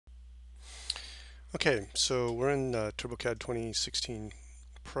Okay, so we're in TurboCAD 2016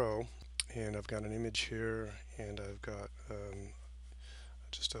 Pro, and I've got an image here, and I've got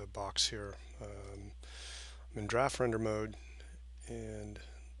just a box here. I'm in draft render mode, and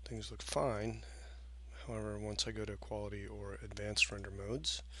things look fine. However, once I go to Quality or Advanced render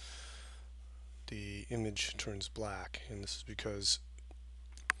modes, the image turns black, and this is because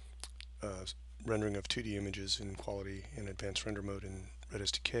uh, rendering of 2D images in Quality and Advanced render mode in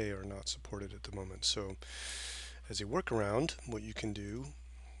Redsdk are not supported at the moment. So, as a workaround, what you can do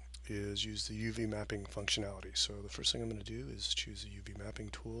is use the UV mapping functionality. So the first thing I'm going to do is choose the UV mapping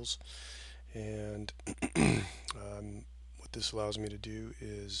tools, and what this allows me to do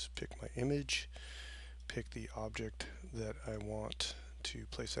is pick my image, pick the object that I want to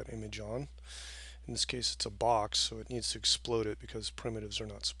place that image on. In this case it's a box, so it needs to explode it because primitives are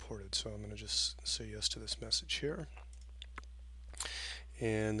not supported. So I'm going to just say yes to this message here,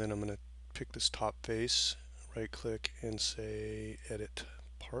 and then I'm going to pick this top face, right click and say edit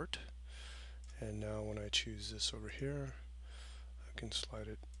part. And now when I choose this over here, I can slide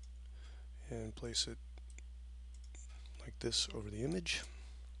it and place it like this over the image,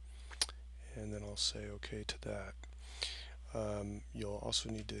 and then I'll say OK to that. You'll also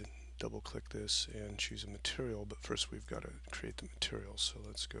need to double click this and choose a material, but first we've got to create the material. So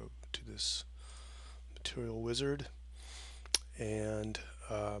let's go to this material wizard, and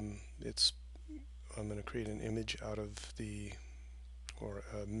I'm going to create an image out of the or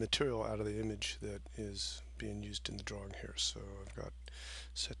a material out of the image that is being used in the drawing here. So I've got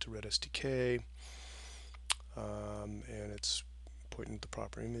set to Redsdk, and it's pointing to the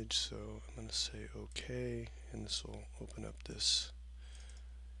proper image, so I'm going to say OK, and this will open up this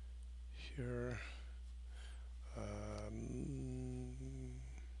here.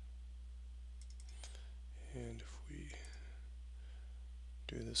 And if we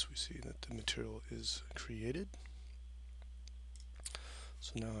do this, we see that the material is created.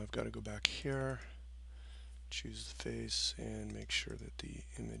 So now I've got to go back here, choose the face, and make sure that the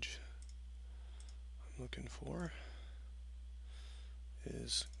image I'm looking for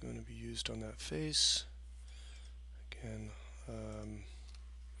is going to be used on that face. Again,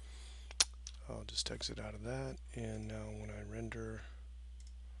 I'll just exit out of that, and now when I render,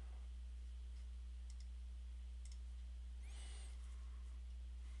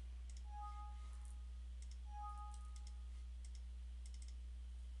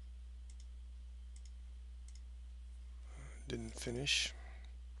 didn't finish.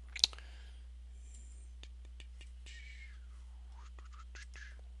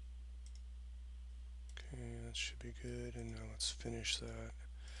 Okay, that should be good, and now let's finish that.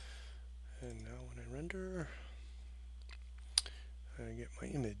 And now when I render, I get my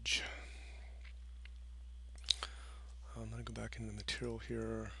image. I'm going to go back into the material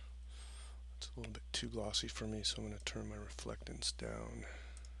here. It's a little bit too glossy for me, so I'm going to turn my reflectance down.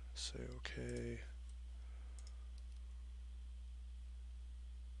 Say OK.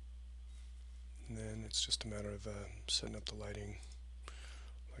 And then it's just a matter of setting up the lighting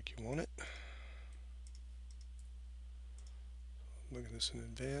like you want it. Look at this in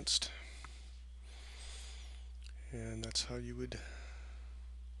advanced. And that's how you would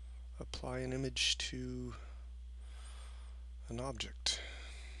apply an image to an object.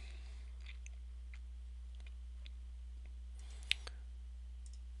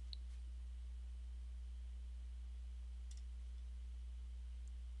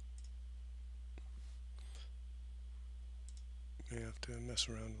 May have to mess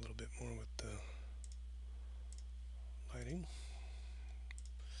around a little bit more with the lighting.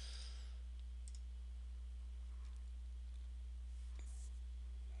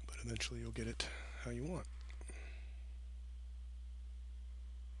 But eventually you'll get it how you want.